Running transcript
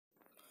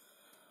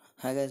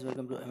Hi guys,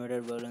 welcome to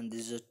Embedded World, and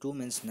this is a 2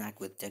 minute snack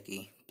with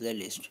Techie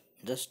playlist.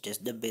 Just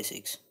test the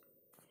basics.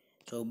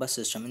 So bus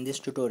system. In this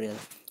tutorial,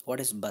 what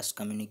is bus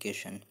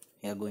communication?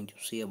 We are going to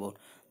see about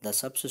the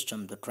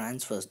subsystem that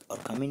transfers or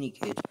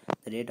communicates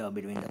the data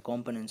between the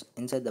components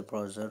inside the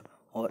processor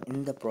or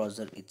in the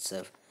processor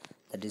itself.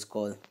 That is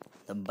called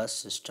the bus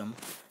system.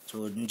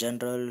 So in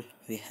general,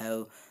 we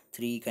have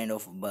three kind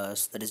of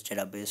bus, that is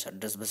database,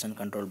 address bus, and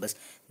control bus.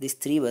 These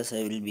three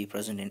buses will be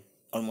present in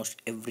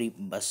almost every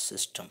bus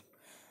system.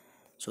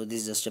 So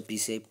this is just a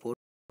PCI port.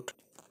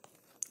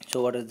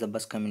 So what is the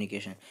bus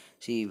communication?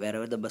 See,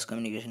 wherever the bus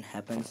communication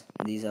happens,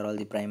 these are all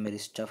the primary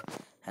stuff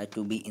had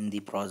to be in the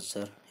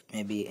processor. It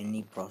may be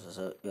any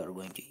processor you are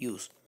going to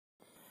use.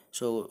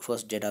 So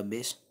first,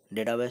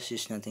 database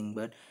is nothing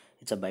but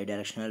it's a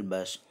bidirectional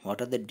bus. What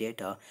are the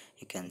data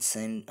you can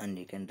send and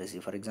you can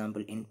receive? For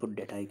example, input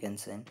data you can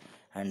send,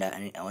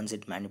 and once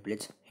it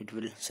manipulates, it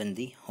will send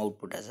the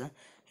output as a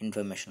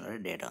information or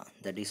a data.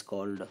 That is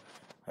called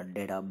a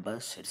data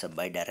bus. It's a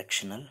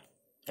bidirectional.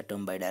 The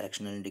term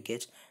bidirectional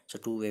indicates it's a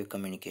two-way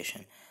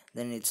communication.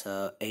 Then it's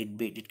a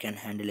 8-bit. It can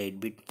handle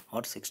 8-bit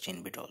or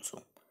 16-bit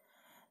also.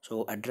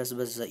 So address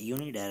bus is a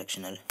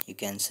unidirectional. You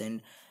can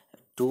send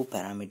two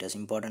parameters,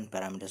 important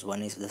parameters.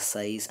 One is the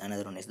size,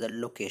 another one is the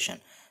location.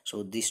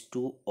 So these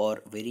two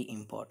are very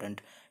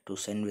important to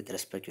send with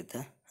respect to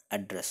the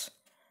address.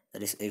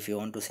 That is, if you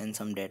want to send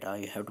some data,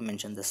 you have to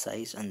mention the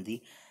size and the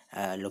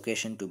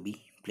location to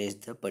be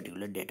placed the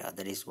particular data.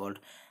 That is called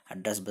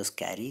address bus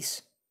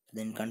carries.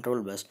 Then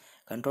control bus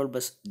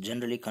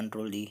generally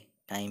control the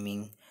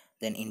timing,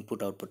 then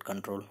input output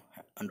control,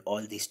 and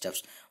all these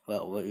stuffs,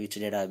 which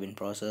data have been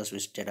processed,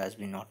 which data has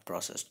been not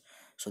processed.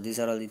 So these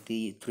are all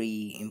the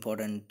three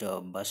important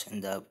bus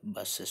in the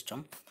bus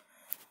system.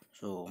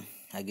 So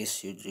I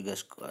guess you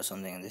guys got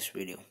something in this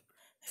video.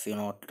 If you're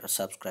not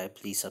subscribed,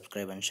 please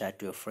subscribe and share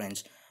to your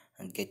friends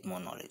and get more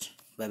knowledge.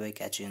 Bye bye,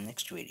 catch you in the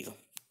next video.